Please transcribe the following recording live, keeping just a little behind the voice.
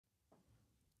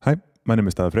my name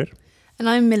is Daði Freyr. And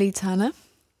I'm Millie Turner.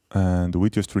 And we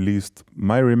just released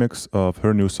my remix of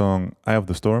her new song, Eye of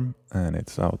the Storm, and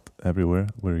it's out everywhere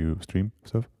where you stream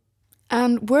stuff.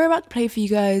 And we're about to play for you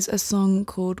guys a song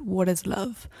called What Is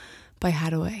Love by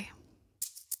Haddaway.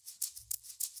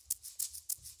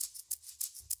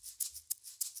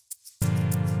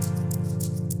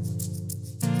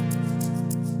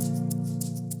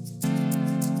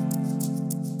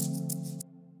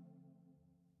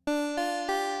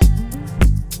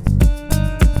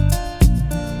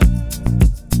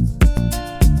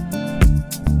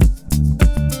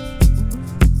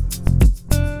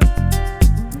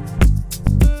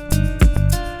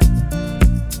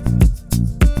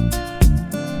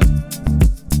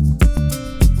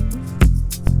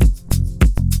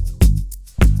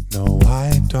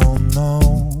 Don't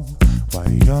know why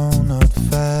you're not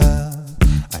fair.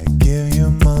 I give you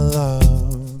my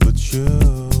love, but you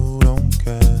don't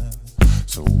care.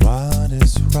 So what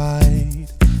is right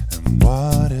and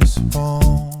what is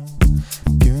wrong?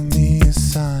 Give me a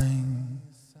sign.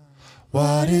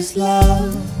 What is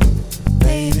love?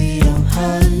 Baby, don't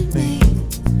hurt me.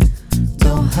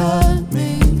 Don't hurt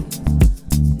me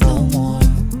no more.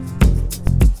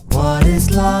 What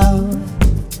is love?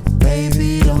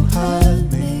 Baby, don't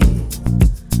hurt me.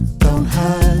 Don't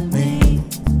hurt me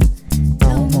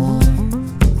no more.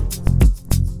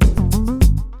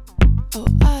 Oh,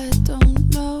 I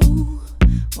don't know.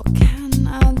 What can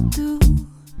I do?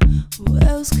 What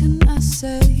else can I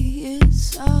say?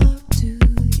 It's up to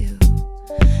you.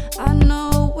 I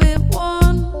know we're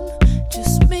one,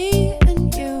 just me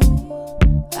and you.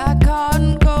 I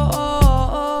can't go on.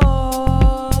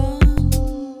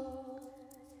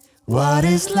 What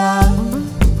is love?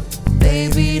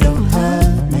 Baby, don't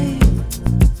hurt me.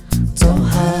 Don't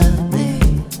hurt me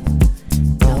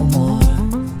no more.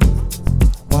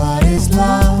 What is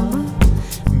love?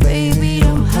 Baby,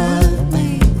 don't hurt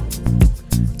me.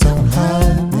 Don't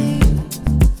hurt me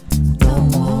no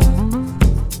more.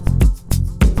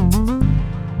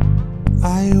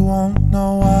 I won't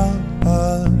know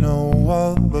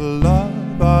what the love,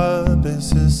 but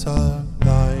this is our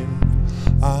life,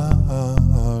 our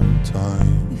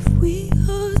time. If we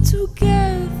are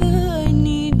together, I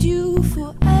need you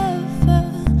forever.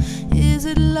 Is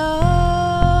it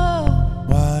love?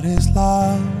 What is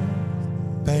love?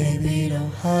 Baby,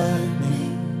 don't hurt me.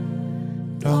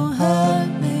 Don't hurt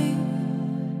me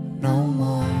no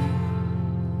more.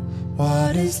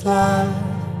 What is love?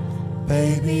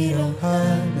 Baby, don't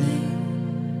hurt me.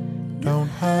 Don't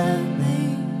hurt